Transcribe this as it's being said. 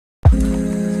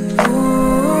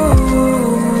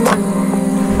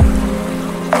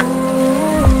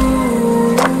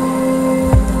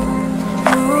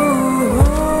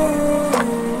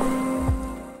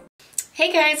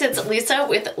Lisa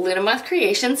with Moth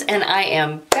Creations, and I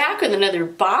am back with another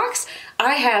box.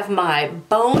 I have my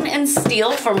Bone and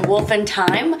Steel from Wolf and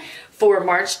Thyme for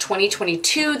March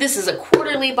 2022. This is a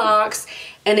quarterly box,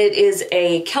 and it is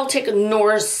a Celtic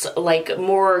Norse, like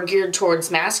more geared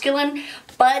towards masculine,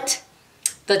 but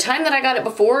the time that I got it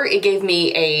before, it gave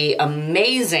me a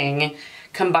amazing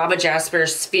Kambaba Jasper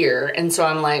sphere, and so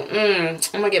I'm like, I'm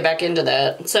gonna get back into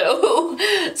that. So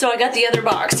I got the other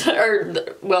box, or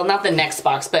well, not the next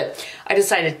box, but I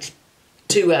decided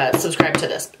to subscribe to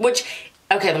this. Which,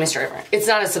 okay, let me start over. It's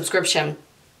not a subscription.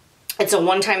 It's a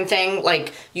one-time thing.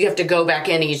 Like, you have to go back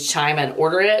in each time and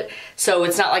order it. So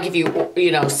it's not like if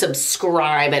you know,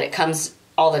 subscribe and it comes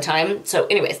all the time. So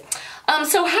anyways,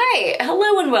 so hi,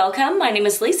 hello and welcome. My name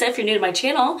is Lisa, if you're new to my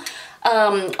channel.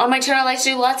 On my channel, I like to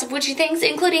do lots of witchy things,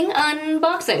 including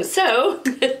unboxing. So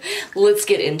let's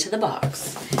get into the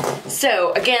box.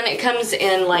 So again, it comes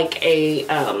in like a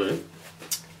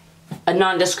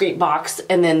non-discreet box,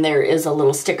 and then there is a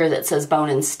little sticker that says Bone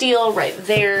and Steel right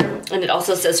there, and it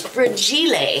also says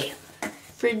Fragile.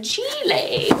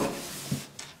 Fragile.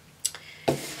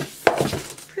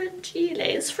 Fragile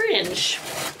is French.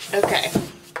 Okay.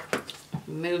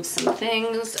 Move some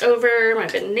things over, my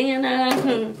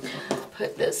banana.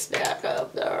 Put this back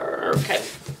up there. Okay.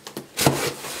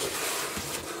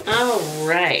 All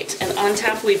right. And on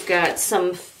top we've got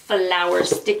some flower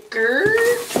sticker.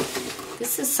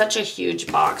 This is such a huge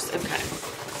box. Okay.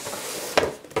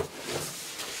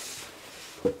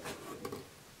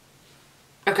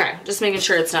 Okay, just making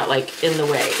sure it's not like in the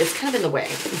way. It's kind of in the way.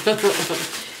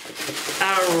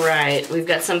 All right. We've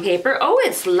got some paper. Oh,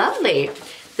 it's lovely.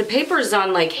 The paper is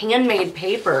on like handmade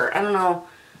paper. I don't know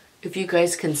if you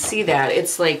guys can see that.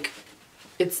 It's like,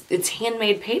 it's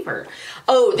handmade paper.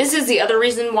 Oh, this is the other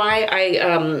reason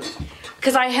why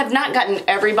because I have not gotten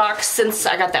every box since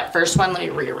I got that first one. Let me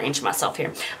rearrange myself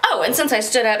here. Oh, and since I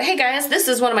stood up, hey guys, this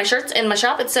is one of my shirts in my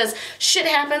shop. It says, shit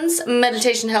happens,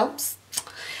 meditation helps.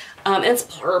 It's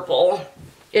purple.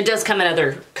 It does come in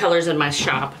other colors in my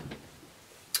shop.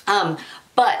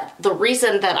 But the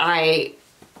reason that I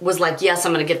was like, yes,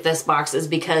 I'm gonna get this box is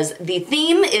because the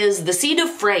theme is the Seed of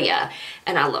Freya,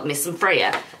 and I love me some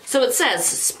Freya. So it says,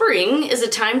 spring is a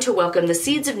time to welcome the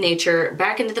seeds of nature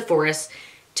back into the forest,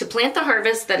 to plant the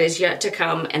harvest that is yet to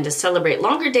come, and to celebrate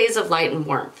longer days of light and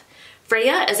warmth.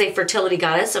 Freya, as a fertility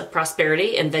goddess of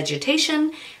prosperity and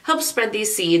vegetation, helps spread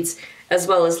these seeds, as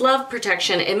well as love,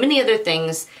 protection, and many other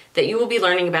things that you will be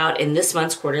learning about in this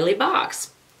month's quarterly box.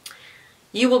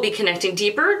 You will be connecting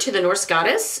deeper to the Norse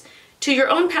goddess, to your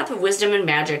own path of wisdom and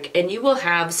magic, and you will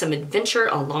have some adventure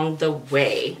along the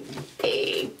way.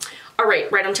 Okay. All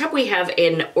right, right on top we have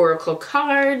an oracle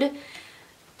card.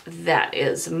 That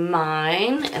is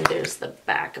mine, and there's the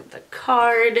back of the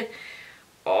card.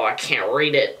 Oh, I can't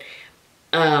read it.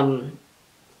 I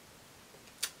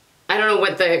don't know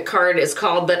what the card is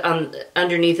called, but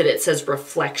underneath it, it says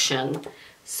reflection.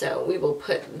 So we will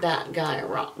put that guy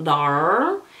right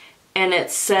there. And it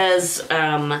says,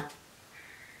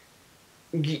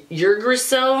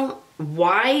 Yggdrasil,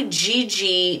 Y-G-G-D-R-A-S-I-L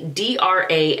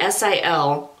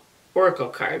Oracle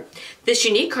card. This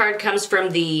unique card comes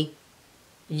from the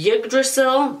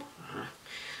Yggdrasil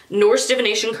Norse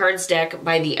Divination Cards deck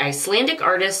by the Icelandic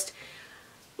artist,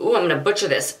 ooh, I'm going to butcher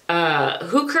this,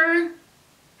 Haukur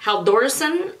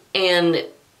Halldórsson and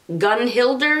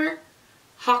Gunnhildur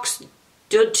Hawks.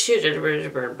 That's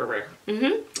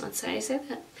how you say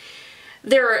that.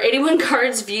 There are 81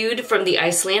 cards viewed from the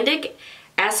Icelandic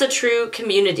Asatru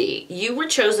community. You were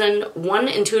chosen one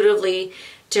intuitively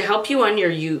to help you on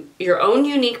your own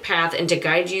unique path and to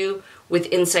guide you with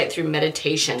insight through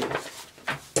meditation.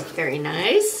 Very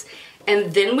nice.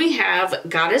 And then we have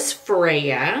Goddess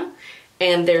Freya,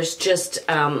 and there's just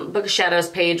Book of Shadows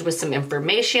page with some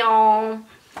information.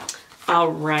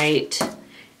 All right.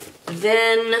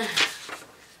 Then,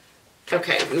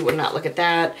 okay, we would not look at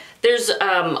that. There's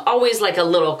always like a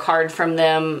little card from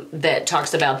them that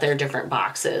talks about their different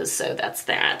boxes. So that's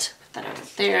that. Put that over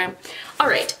there. All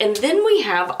right, and then we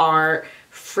have our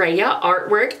Freya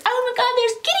artwork. Oh my God,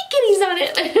 there's kitties on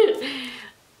it.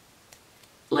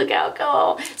 Look how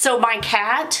cool. So my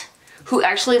cat, who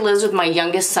actually lives with my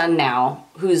youngest son now,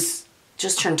 who's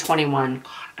just turned 21.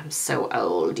 God, I'm so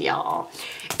old, y'all.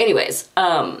 Anyways,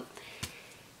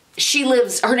 she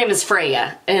lives, her name is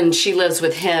Freya, and she lives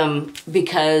with him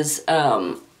because,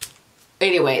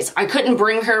 anyways, I couldn't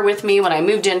bring her with me when I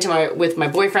moved into with my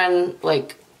boyfriend,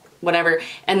 like, whatever.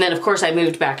 And then, of course, I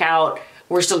moved back out.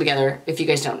 We're still together, if you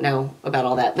guys don't know about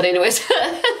all that. But anyways,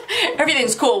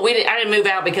 everything's cool. I didn't move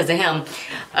out because of him.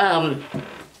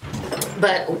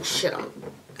 But, oh shit, I'm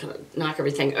gonna knock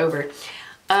everything over.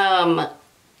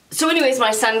 So anyways,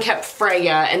 my son kept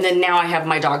Freya, and then now I have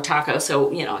my dog Taco,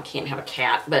 so, you know, I can't have a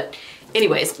cat, but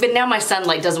anyways, but now my son,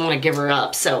 like, doesn't want to give her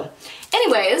up, so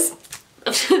anyways,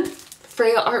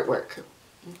 Freya artwork.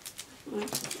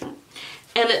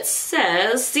 And it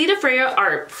says, Seed of Freya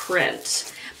art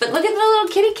print. But look at the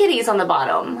little kitties on the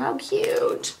bottom. How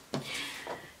cute.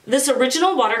 This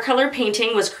original watercolor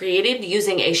painting was created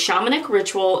using a shamanic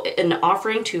ritual in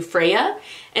offering to Freya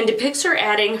and depicts her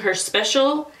adding her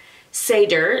special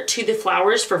seder to the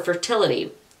flowers for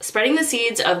fertility, spreading the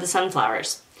seeds of the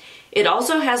sunflowers. It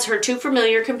also has her two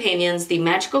familiar companions, the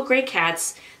magical gray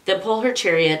cats that pull her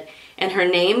chariot, and her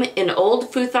name in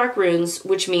old Futhark runes,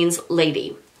 which means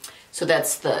lady. So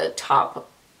that's the top.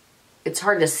 It's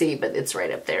hard to see, but it's right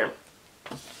up there.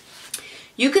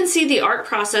 You can see the art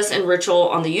process and ritual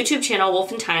on the YouTube channel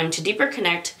Wolf in Time to deeper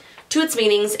connect to its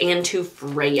meanings and to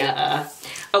Freya.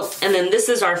 Oh, and then this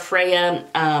is our Freya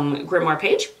grimoire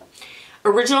page.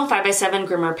 Original 5x7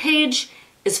 grimoire page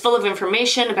is full of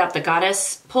information about the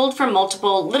goddess, pulled from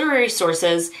multiple literary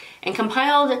sources, and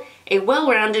compiled a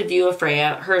well-rounded view of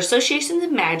Freya, her associations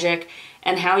with magic,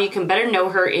 and how you can better know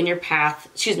her in your path,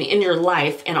 in your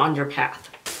life and on your path.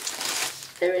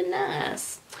 Very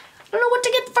nice. I don't know what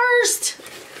to get first.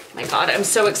 Oh my God, I'm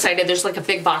so excited. There's like a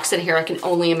big box in here. I can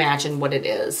only imagine what it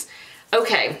is.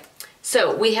 Okay,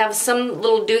 so we have some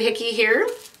little doohickey here.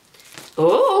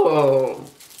 Oh,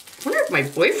 I wonder if my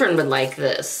boyfriend would like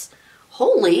this.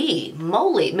 Holy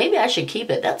moly, maybe I should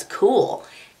keep it. That's cool.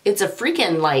 It's a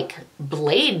freaking like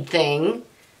blade thing.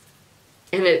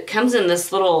 And it comes in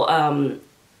this little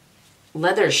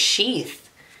leather sheath.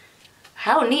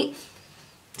 How neat.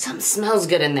 Something smells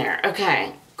good in there.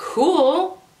 Okay,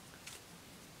 cool.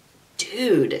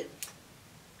 Dude,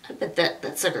 I bet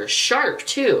that sucker's sharp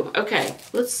too. Okay,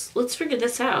 let's figure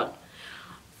this out.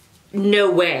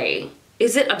 No way.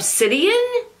 Is it obsidian?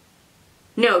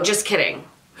 No, just kidding.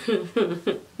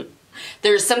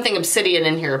 There's something obsidian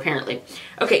in here apparently.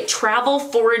 Okay, travel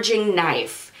foraging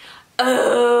knife.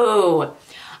 Oh,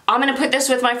 I'm gonna put this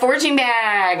with my foraging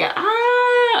bag.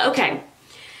 Ah, okay.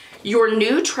 Your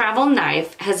new travel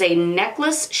knife has a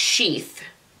necklace sheath.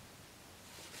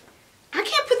 I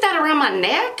can't put that around my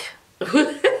neck.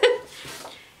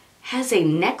 Has a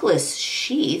necklace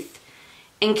sheath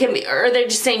and can be, or are they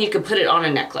just saying you could put it on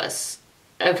a necklace?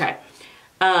 Okay.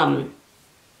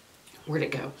 Where'd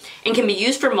it go? And can be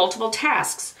used for multiple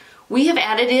tasks. We have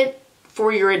added it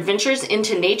for your adventures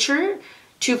into nature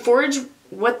to forage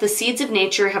what the seeds of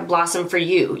nature have blossomed for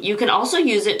you. You can also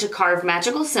use it to carve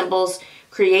magical symbols,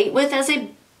 create with, as a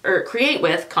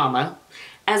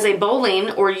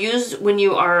bowling, or use when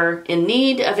you are in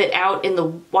need of it out in the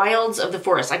wilds of the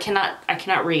forest. I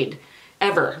cannot read.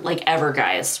 Ever. Like ever,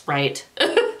 guys, right?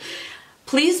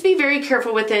 Please be very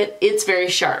careful with it. It's very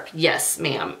sharp. Yes,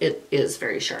 ma'am, it is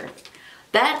very sharp.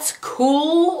 That's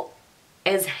cool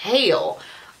as hail.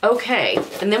 Okay,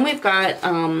 and then we've got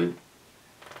an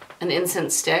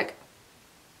incense stick.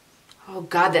 Oh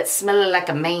God, that's smelling like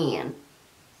a man.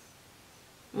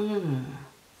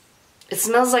 It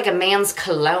smells like a man's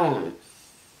cologne.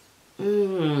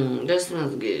 That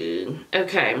smells good.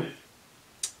 Okay.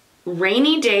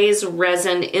 Rainy Days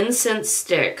Resin Incense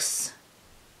Sticks.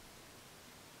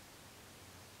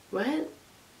 What?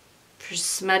 For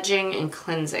smudging and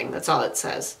cleansing. That's all it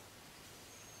says.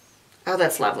 Oh,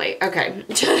 that's lovely. Okay.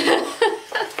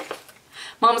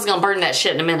 Mom's gonna burn that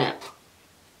shit in a minute.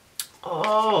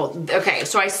 Oh, okay.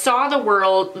 So I saw the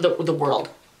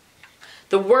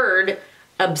word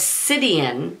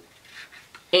obsidian,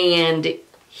 and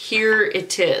here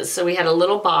it is. So we had a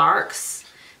little box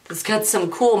that's got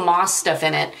some cool moss stuff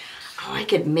in it. Oh, I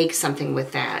could make something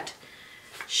with that.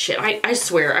 Shit, I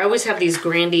swear, I always have these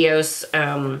grandiose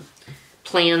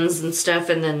plans and stuff,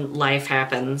 and then life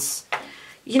happens.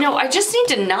 You know, I just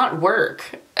need to not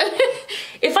work.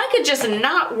 If I could just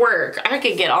not work, I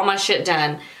could get all my shit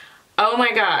done. Oh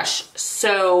my gosh.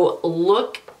 So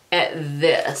look at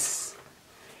this.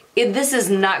 This is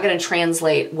not going to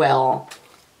translate well.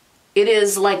 It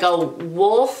is like a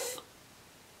wolf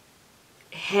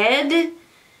head.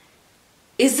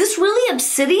 Is this really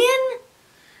obsidian?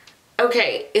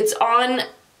 Okay, it's on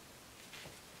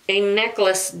a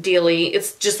necklace dealie.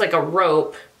 It's just like a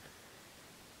rope.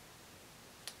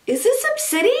 Is this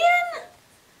obsidian?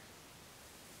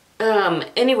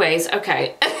 Anyways,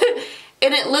 okay.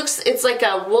 And it's like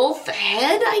a wolf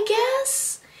head, I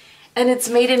guess? And it's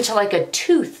made into like a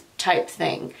tooth type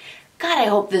thing. God, I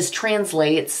hope this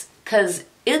translates, because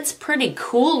it's pretty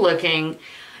cool looking.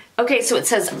 Okay, so it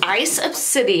says ice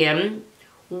obsidian,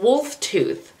 wolf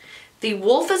tooth. The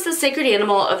wolf is the sacred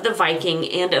animal of the Viking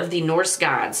and of the Norse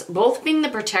gods, both being the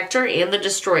protector and the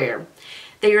destroyer.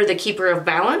 They are the keeper of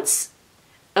balance,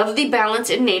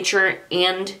 in nature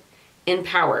and in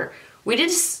power. We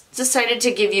just decided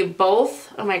to give you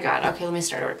both. Oh my God. Okay, let me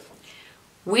start over.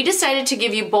 We decided to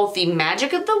give you both the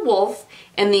magic of the wolf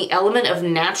and the element of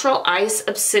natural ice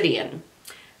obsidian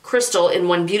crystal in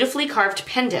one beautifully carved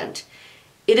pendant.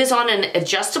 It is on an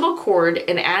adjustable cord,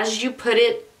 and as you put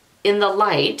it in the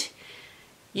light,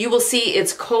 you will see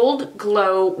its cold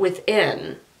glow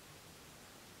within.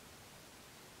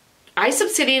 Ice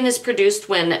obsidian is produced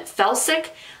when felsic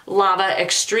lava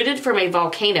extruded from a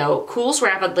volcano cools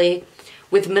rapidly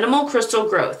with minimal crystal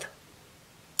growth.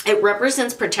 It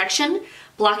represents protection,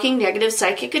 blocking negative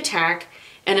psychic attack,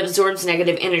 and absorbs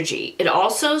negative energy. It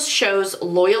also shows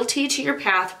loyalty to your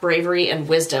path, bravery, and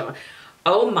wisdom.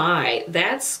 Oh my,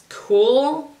 that's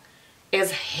cool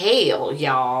as hell,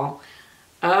 y'all.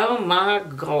 Oh my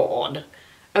God.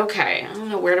 Okay, I don't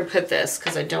know where to put this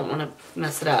because I don't want to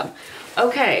mess it up.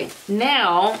 Okay,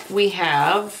 now we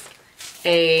have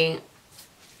a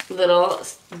little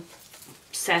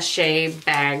sachet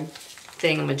bag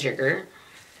thingamajigger.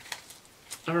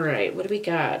 All right, what do we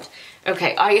got?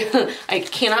 Okay, I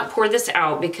cannot pour this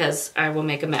out because I will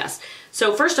make a mess.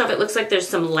 So first off, it looks like there's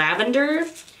some lavender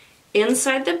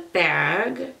inside the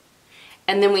bag.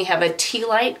 And then we have a tea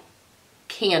light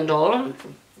candle.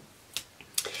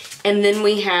 And then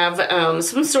we have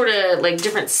some sort of like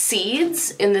different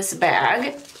seeds in this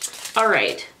bag. All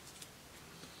right.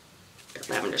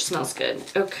 The lavender smells good.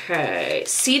 Okay.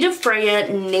 Seed of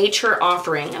Freya Nature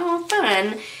Offering. Oh,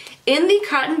 fun. In the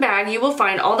cotton bag, you will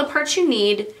find all the parts you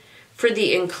need for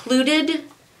the included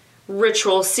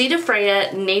ritual Seed of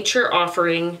Freya Nature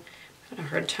Offering. I had a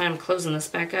hard time closing this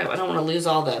back up. I don't want to lose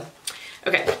all the...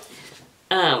 Okay.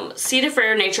 Seed of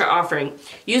Freya Nature Offering.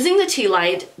 Using the tea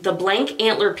light, the blank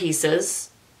antler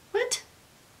pieces... What?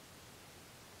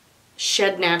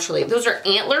 Shed naturally. Those are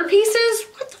antler pieces?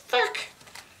 What the fuck?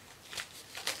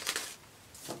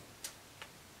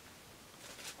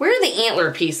 Where are the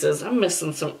antler pieces? I'm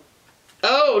missing some...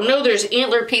 Oh, no, there's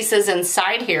antler pieces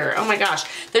inside here. Oh my gosh.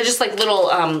 They're just like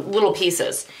little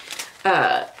pieces.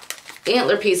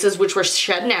 Antler pieces, which were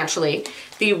shed naturally.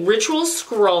 The ritual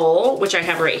scroll, which I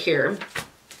have right here.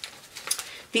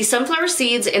 The sunflower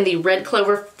seeds and the red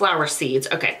clover flower seeds.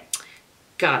 Okay,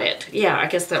 got it. Yeah, I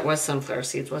guess that was sunflower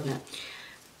seeds, wasn't it?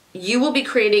 You will be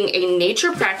creating a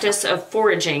nature practice of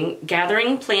foraging,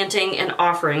 gathering, planting, and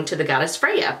offering to the goddess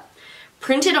Freya.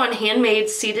 Printed on handmade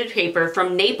seeded paper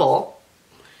from Naples.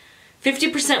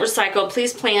 50% recycled.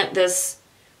 Please plant this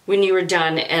when you are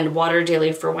done and water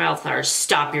daily for wildflowers.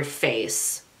 Stop your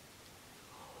face.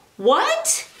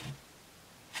 What?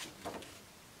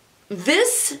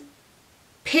 This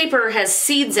paper has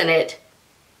seeds in it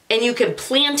and you can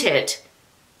plant it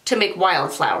to make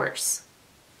wildflowers.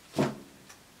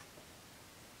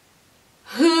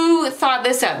 Who thought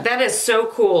this up? That is so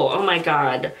cool. Oh my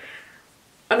God.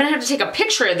 I'm gonna have to take a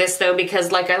picture of this though,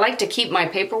 because like I like to keep my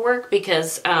paperwork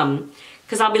because I'll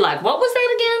be like, what was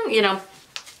that again? You know.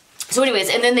 So anyways,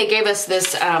 and then they gave us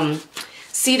this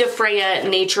Seed of Freya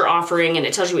Nature Offering, and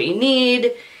it tells you what you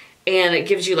need, and it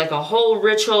gives you like a whole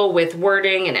ritual with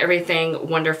wording and everything.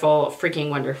 Wonderful, freaking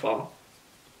wonderful.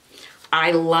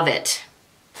 I love it.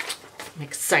 I'm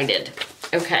excited.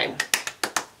 Okay.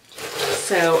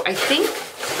 So I think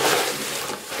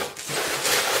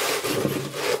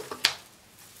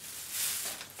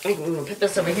I'm gonna put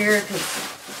this over here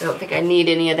because I don't think I need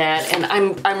any of that. And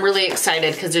I'm really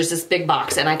excited because there's this big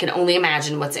box and I can only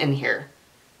imagine what's in here.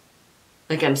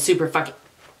 Like I'm super fucking...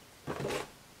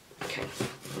 Okay.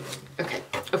 Okay.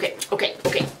 Okay. Okay.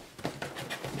 Okay.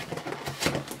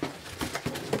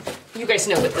 You guys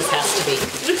know what this has to be.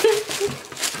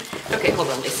 Okay, hold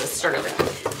on, Lisa. Start over.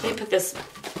 Let me put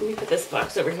this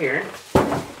box over here.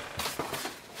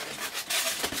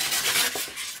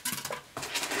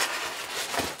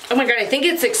 Oh my God, I think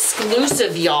it's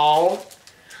exclusive, y'all.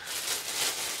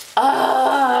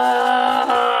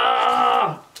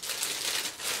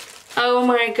 Oh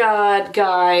my God,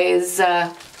 guys.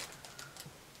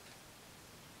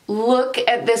 Look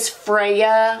at this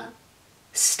Freya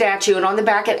statue. And on the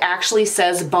back, it actually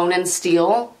says bone and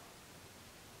steel.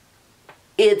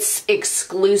 It's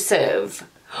exclusive.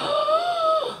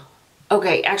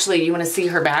 Okay, actually, you want to see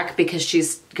her back? Because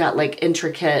she's got like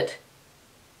intricate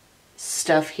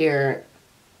stuff here.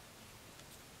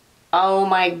 Oh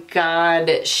my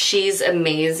God, she's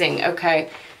amazing. Okay,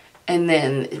 and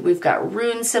then we've got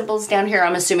rune symbols down here.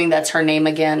 I'm assuming that's her name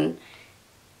again.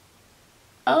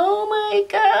 Oh my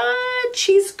God,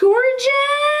 she's gorgeous.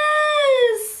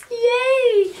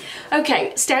 Yay.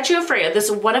 Okay, Statue of Freya. This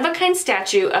one-of-a-kind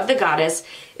statue of the goddess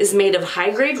is made of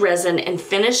high-grade resin and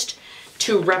finished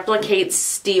to replicate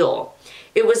steel.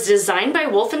 It was designed by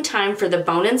Wolf and Time for the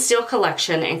Bone and Steel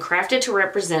collection and crafted to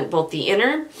represent both the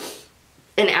inner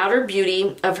and outer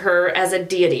beauty of her as a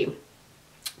deity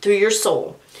through your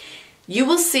soul. You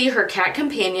will see her cat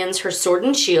companions, her sword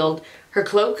and shield, her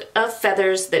cloak of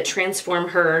feathers that transform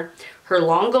her, her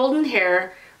long golden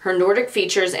hair, her Nordic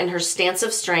features, and her stance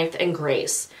of strength and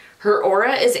grace. Her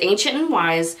aura is ancient and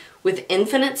wise, with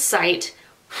infinite sight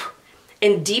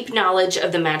and deep knowledge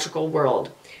of the magical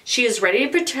world. She is ready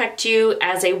to protect you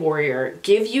as a warrior,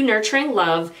 give you nurturing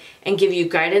love, and give you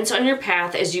guidance on your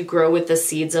path as you grow with the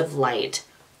seeds of light.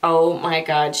 Oh my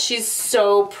God, she's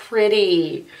so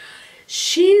pretty.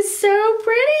 She's so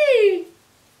pretty.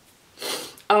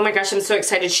 Oh my gosh, I'm so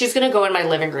excited. She's gonna go in my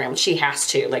living room. She has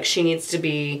to. Like, she needs to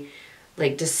be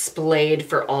like displayed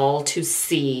for all to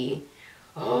see.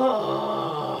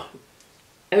 Oh,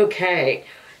 okay.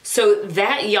 So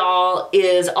that, y'all,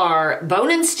 is our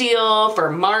Bone and Steel for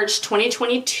March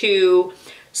 2022.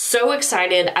 So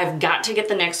excited. I've got to get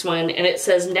the next one. And it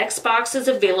says next box is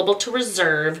available to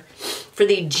reserve for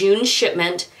the June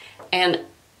shipment. And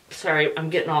sorry,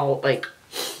 I'm getting all like,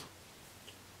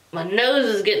 my nose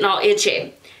is getting all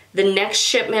itchy. The next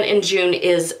shipment in June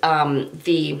is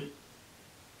the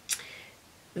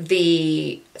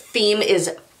theme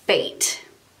is fate.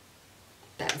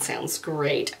 That sounds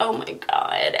great. Oh my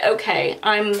God. Okay,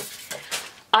 I'm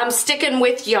sticking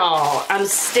with y'all. I'm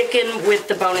sticking with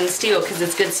the Bone and Steel because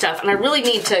it's good stuff. And I really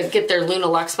need to get their Luna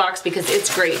Luxe box because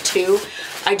it's great too.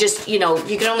 I just, you know,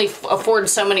 you can only afford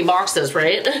so many boxes,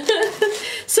 right?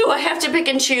 So I have to pick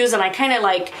and choose, and I kind of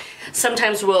like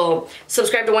sometimes will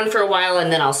subscribe to one for a while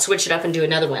and then I'll switch it up and do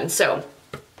another one. So,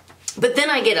 but then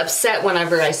I get upset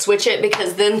whenever I switch it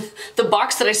because then the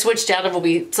box that I switched out of will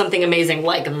be something amazing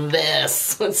like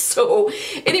this. So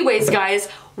anyways, guys,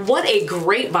 what a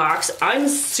great box. I'm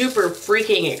super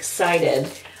freaking excited.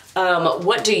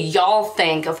 What do y'all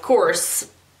think? Of course,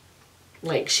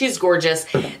 like, she's gorgeous.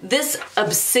 This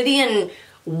obsidian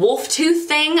wolf tooth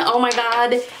thing, oh my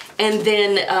God. And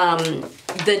then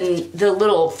the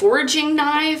little foraging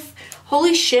knife.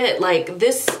 Holy shit, like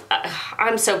this,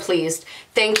 I'm so pleased.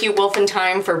 Thank you, Wolf and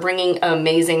Time, for bringing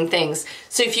amazing things.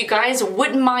 So if you guys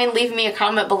wouldn't mind leaving me a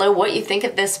comment below what you think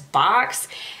of this box,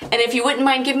 and if you wouldn't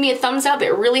mind giving me a thumbs up,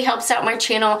 it really helps out my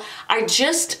channel. I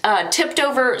just tipped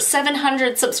over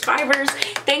 700 subscribers.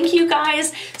 Thank you,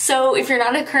 guys. So if you're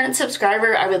not a current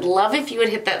subscriber, I would love if you would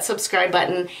hit that subscribe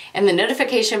button and the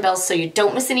notification bell so you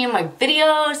don't miss any of my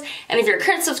videos. And if you're a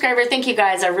current subscriber, thank you,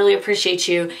 guys. I really appreciate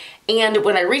you. And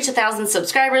when I reach 1,000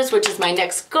 subscribers, which is my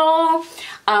next goal,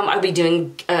 I'll be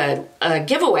doing a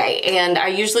giveaway, and I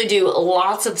usually do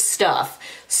lots of stuff.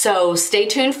 So stay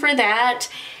tuned for that,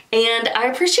 and I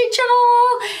appreciate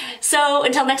y'all. So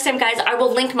until next time, guys, I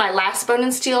will link my last Bone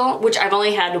and Steel, which I've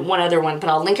only had one other one, but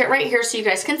I'll link it right here so you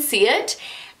guys can see it.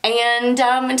 And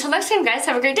until next time, guys,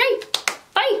 have a great day.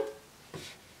 Bye.